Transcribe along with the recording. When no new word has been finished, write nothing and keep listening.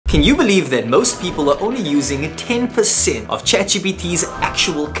Can you believe that most people are only using 10% of ChatGPT's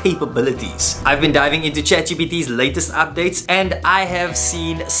actual capabilities? I've been diving into ChatGPT's latest updates and I have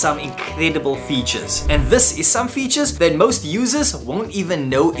seen some incredible features. And this is some features that most users won't even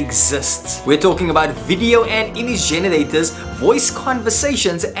know exists. We're talking about video and image generators, voice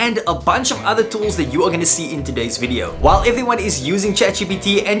conversations, and a bunch of other tools that you are going to see in today's video. While everyone is using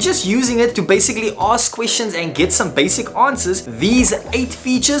ChatGPT and just using it to basically ask questions and get some basic answers, these 8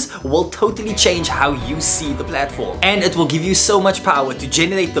 features will totally change how you see the platform. And it will give you so much power to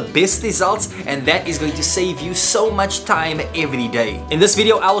generate the best results, and that is going to save you so much time every day. In this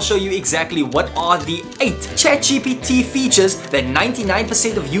video, I will show you exactly what are the 8 ChatGPT features that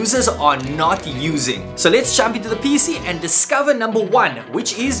 99% of users are not using. So let's jump into the PC and discover number 1,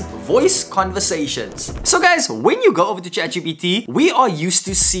 which is voice conversations. So guys, when you go over to ChatGPT, we are used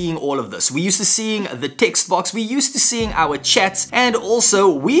to seeing all of this. We're used to seeing the text box, we're used to seeing our chats, and also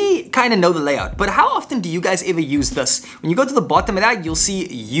we kind of know the layout. But how often do you guys ever use this? When you go to the bottom right, you'll see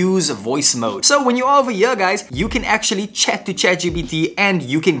use voice mode. So when you're over here, guys, you can actually chat to ChatGPT and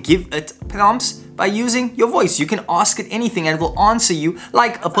you can give it prompts by using your voice. You can ask it anything and it will answer you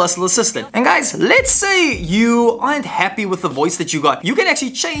like a personal assistant. And guys, let's say you aren't happy with the voice that you got. You can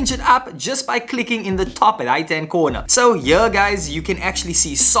actually change it up just by clicking in the top right hand corner. So here, guys, you can actually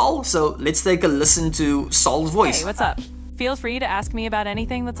see Sol. So let's take a listen to Sol's voice. Hey, what's up? Feel free to ask me about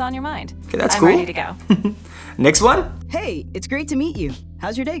anything that's on your mind. Okay, that's I'm cool. ready to go. Next one. Hey, it's great to meet you.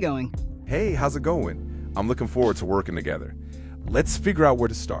 How's your day going? Hey, how's it going? I'm looking forward to working together. Let's figure out where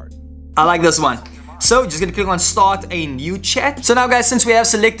to start. I like this one. So just gonna click on start a new chat. So now guys, since we have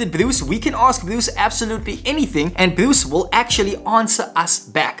selected Bruce, we can ask Bruce absolutely anything and Bruce will actually answer us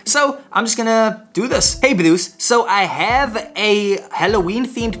back. So I'm just gonna do this. Hey Bruce, so I have a Halloween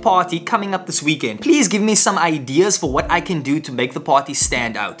themed party coming up this weekend. Please give me some ideas for what I can do to make the party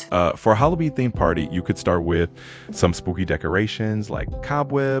stand out. For a Halloween themed party, you could start with some spooky decorations like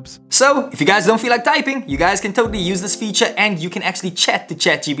cobwebs. So if you guys don't feel like typing, you guys can totally use this feature and you can actually chat to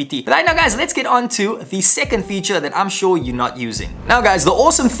ChatGPT. But right now guys, let's get on to the second feature that I'm sure you're not using. Now guys, the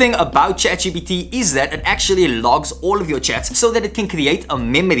awesome thing about ChatGPT is that it actually logs all of your chats so that it can create a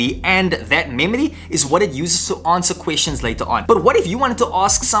memory, and that memory is what it uses to answer questions later on. But what if you wanted to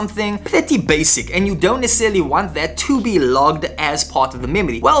ask something pretty basic and you don't necessarily want that to be logged as part of the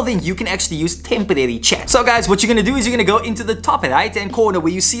memory? Well, then you can actually use temporary chat. So guys, what you're gonna do is you're gonna go into the top right hand corner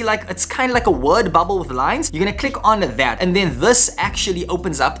where you see like, it's kind of like a word bubble with lines. You're gonna click on that and then this actually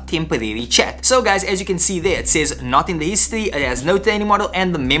opens up temporary chat. So guys, as you can see there, it says not in the history, it has no training model,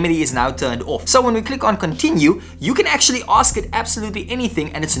 and the memory is now turned off. So when we click on continue, you can actually ask it absolutely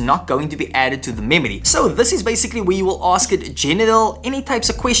anything and it's not going to be added to the memory. So this is basically where you will ask it general, any types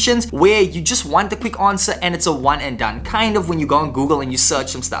of questions where you just want a quick answer and it's a one and done, kind of when you go on Google and you search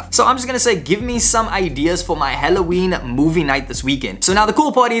some stuff. So I'm just gonna say, give me some ideas for my Halloween movie night this weekend. So now the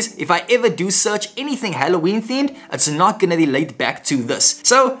cool part is, if I ever do search anything Halloween themed, it's not gonna relate back to this.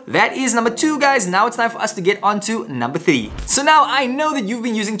 So that is number 2, guys. Now it's time for us to get on to number 3. So now I know that you've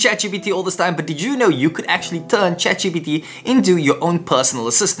been using ChatGPT all this time, but did you know you could actually turn ChatGPT into your own personal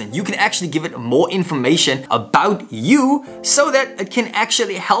assistant? You can actually give it more information about you so that it can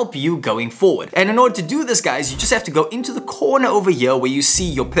actually help you going forward. And in order to do this, guys, you just have to go into the corner over here where you see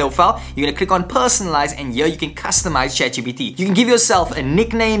your profile. You're gonna click on personalize, and here you can customize ChatGPT. You can give yourself a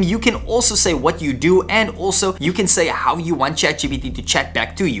nickname, you can also say what you do, and also you can say how you want ChatGPT to chat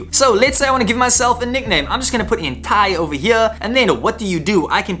back to you. So let's say I want to give myself a nickname. I'm just gonna put in Ty over here, and then what do you do?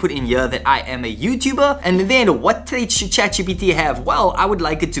 I can put in here that I am a YouTuber, and then what traits should ChatGPT have? Well, I would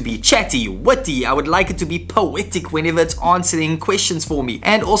like it to be chatty, witty, I would like it to be poetic whenever it's answering questions for me,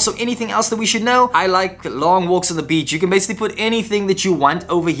 and also anything else that we should know. I like long walks on the beach. You can basically put anything that you want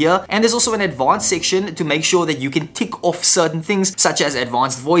over here, and there's also an advanced section to make sure that you can tick off certain things such as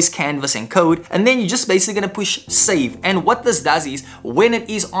advanced voice, canvas, and code, and then you're just basically gonna push save. And what this does is, when it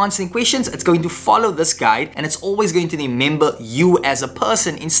is answering questions, it's going to follow this guide and it's always going to remember you as a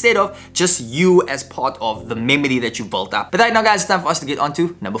person instead of just you as part of the memory that you built up. But right now, guys, it's time for us to get on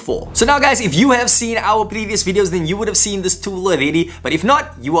to number 4. So now, guys, if you have seen our previous videos, then you would have seen this tool already, but if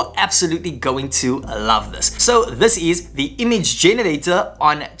not, you are absolutely going to love this. So this is the image generator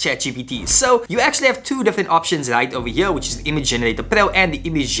on ChatGPT. So you actually have 2 different options right over here, which is the Image Generator Pro and the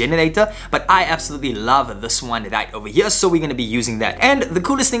Image Generator, but I absolutely love this one right over here, so we're going to be using that. And the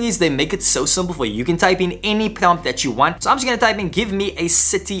coolest thing is they make it so simple for you. You can type in any prompt that you want. So I'm just gonna type in, give me a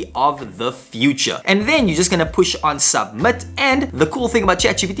city of the future. And then you're just gonna push on submit. And the cool thing about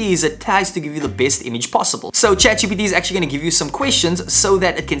ChatGPT is it tries to give you the best image possible. So ChatGPT is actually gonna give you some questions so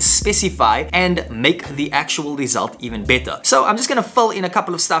that it can specify and make the actual result even better. So I'm just gonna fill in a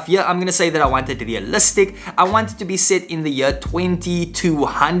couple of stuff here. I'm gonna say that I want it realistic. I want it to be set in the year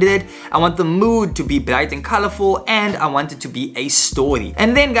 2200. I want the mood to be bright and colorful, and I want it to be a story.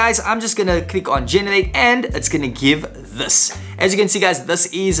 And then guys, I'm just gonna click on generate, and it's gonna give this. As you can see guys, this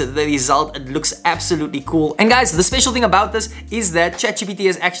is the result. It looks absolutely cool. And guys, the special thing about this is that ChatGPT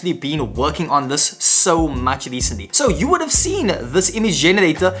has actually been working on this so much recently. So you would have seen this image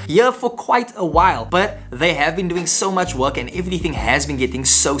generator here for quite a while, but they have been doing so much work and everything has been getting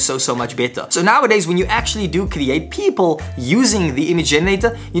so much better. So nowadays, when you actually do create people using the image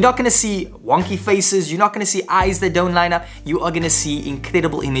generator, you're not gonna see wonky faces, you're not gonna see eyes that don't line up, you are gonna see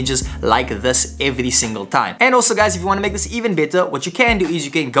incredible images like this every single time. And also guys, if you wanna make this even better, what you can do is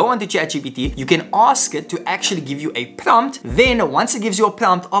you can go onto ChatGPT, you can ask it to actually give you a prompt. Then once it gives you a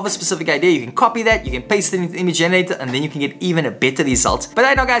prompt of a specific idea, you can copy that, you can paste it into the image generator, and then you can get even a better result. But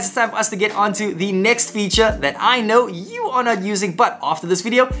right now guys, it's time for us to get onto the next feature that I know you are not using, but after this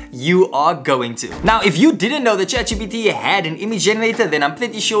video, you are going to. Now, if you didn't know that ChatGPT had an image generator, then I'm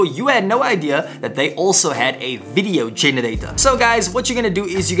pretty sure you had no idea that they also had a video generator. So guys, what you're gonna do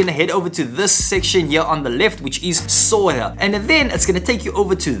is you're gonna head over to this section here on the left, which is Sora. And then it's gonna take you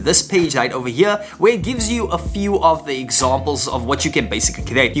over to this page right over here, where it gives you a few of the examples of what you can basically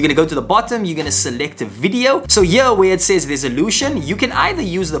create. You're gonna go to the bottom, you're gonna select a video. So here where it says resolution, you can either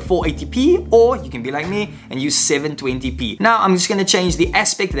use the 480p or you can be like me and use 720p. Now I'm just gonna change the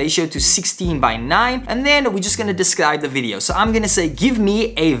aspect ratio to 16:9, and then we're just gonna describe the video. So I'm gonna say, give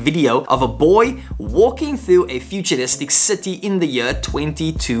me a video of a boy walking through a futuristic city in the year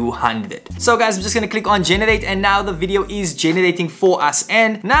 2200. So guys, I'm just gonna click on generate, and now the video is generating for us.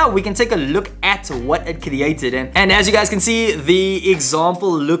 And now we can take a look at what it created. And as you guys can see, the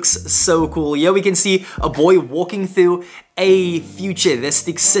example looks so cool. Here we can see a boy walking through a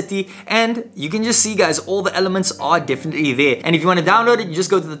futuristic city, and you can just see guys, all the elements are definitely there. And if you want to download it, you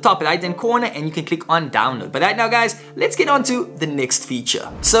just go to the top right hand corner and you can click on download. But right now guys, let's get on to the next feature.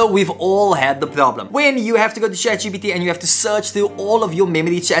 So we've all had the problem when you have to go to ChatGPT and you have to search through all of your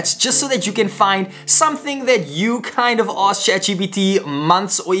memory chats just so that you can find something that you kind of asked ChatGPT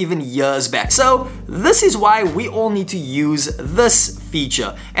months or even years back. So this is why we all need to use this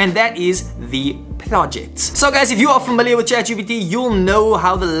feature, and that is the projects. So guys, if you are familiar with ChatGPT, you'll know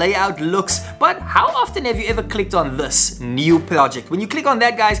how the layout looks, but how often have you ever clicked on this new project? When you click on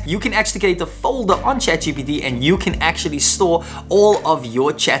that guys, you can actually create a folder on ChatGPT and you can actually store all of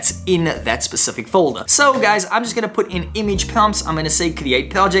your chats in that specific folder. So guys, I'm just gonna put in image prompts, I'm gonna say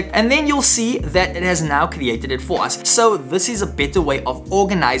create project, and then you'll see that it has now created it for us. So this is a better way of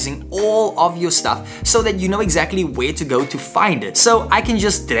organizing all of your stuff so that you know exactly where to go to find it. So I can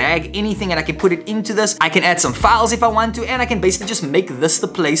just drag anything and I can put it into this. I can add some files if I want to, and I can basically just make this the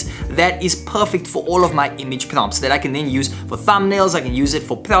place that is perfect for all of my image prompts that I can then use for thumbnails, I can use it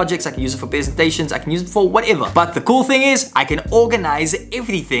for projects, I can use it for presentations, I can use it for whatever. But the cool thing is I can organize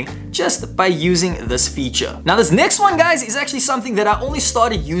everything just by using this feature. Now this next one guys is actually something that I only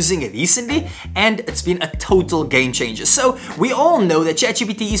started using recently, and it's been a total game changer. So we all know that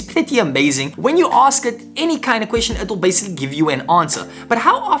ChatGPT is pretty amazing. When you ask it any kind of question, it will basically give you an answer. But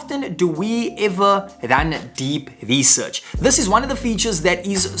how often do we ever run deep research? This is one of the features that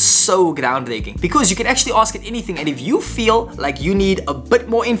is so groundbreaking because you can actually ask it anything, and if you feel like you need a bit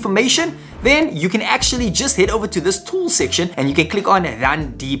more information, then you can actually just head over to this tool section and you can click on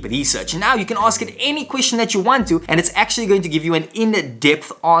run deep research. Now you can ask it any question that you want to, and it's actually going to give you an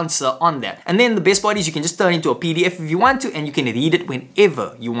in-depth answer on that. And then the best part is you can just turn it into a PDF if you want to, and you can read it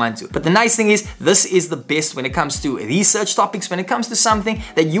whenever you want to. But the nice thing is this is the best when it comes to research topics, when it comes to something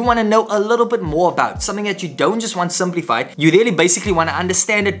that you want to know a little bit more about, something that you don't just want simplified, you really basically want to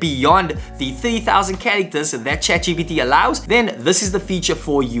understand it beyond the 3,000 characters that ChatGPT allows, then this is the feature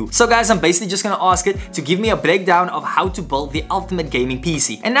for you. So guys, I'm basically just going to ask it to give me a breakdown of how to build the ultimate gaming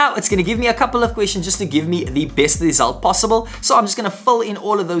PC. And now it's going to give me a couple of questions just to give me the best result possible. So I'm just going to fill in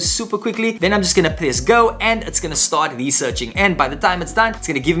all of those super quickly. Then I'm just going to press go and it's going to start researching. And by the time it's done, it's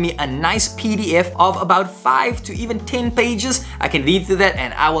going to give me a nice PDF of about 5 to even 10 pages. I can read through that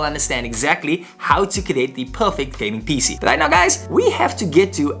and I will understand exactly how to create the perfect gaming PC. But right now guys, we have to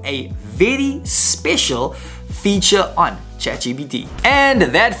get to a very special feature on ChatGPT. And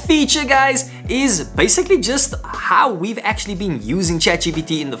that feature guys is basically just how we've actually been using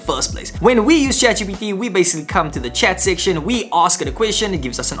ChatGPT in the first place. When we use ChatGPT, we basically come to the chat section, we ask it a question, it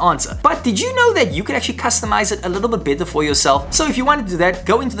gives us an answer. But did you know that you can actually customize it a little bit better for yourself? So if you want to do that,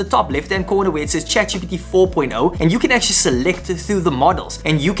 go into the top left-hand corner where it says ChatGPT 4.0, and you can actually select through the models.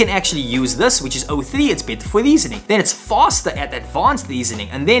 And you can actually use this, which is O3, it's better for reasoning. Then it's faster at advanced reasoning.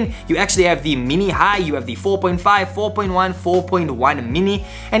 And then you actually have the mini high, you have the 4.5, 4.1, 4.1 mini.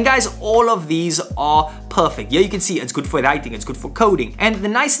 And guys, all of these are perfect. Here you can see it's good for writing, it's good for coding. And the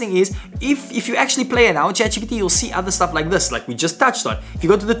nice thing is, if you actually play around with ChatGPT, you'll see other stuff like this, like we just touched on. If you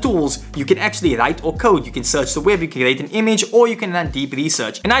go to the tools, you can actually write or code. You can search the web, you can create an image, or you can run deep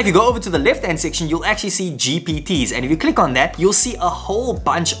research. And now if you go over to the left-hand section, you'll actually see GPTs. And if you click on that, you'll see a whole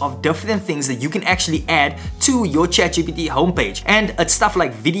bunch of different things that you can actually add to your ChatGPT homepage. And it's stuff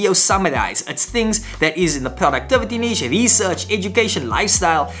like video summarize. It's things that is in the productivity niche, research, education,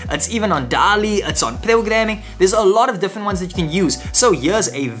 lifestyle. It's even on DALL-E, it's on programming. There's a lot of different ones that you can use. So here's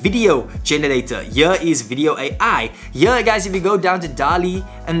a video generator. Here is video AI. Here, guys, if you go down to DALL-E,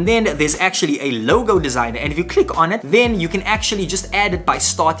 and then there's actually a logo designer. And if you click on it, then you can actually just add it by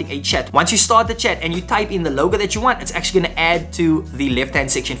starting a chat. Once you start the chat and you type in the logo that you want, it's actually going to add to the left-hand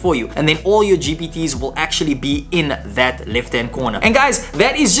section for you. And then all your GPTs will actually be in that left-hand corner. And guys,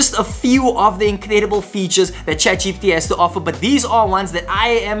 that is just a few of the incredible features that ChatGPT has to offer, but these are ones that I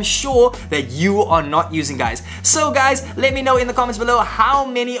am sure that you are not using, guys. So guys, let me know in the comments below how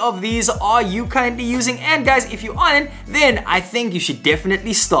many of these are you currently using, and guys, if you aren't, then I think you should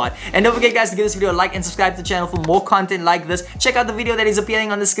definitely start. And don't forget, guys, to give this video a like and subscribe to the channel for more content like this. Check out the video that is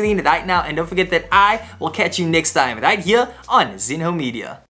appearing on the screen right now, and don't forget that I will catch you next time right here on Zinho Media.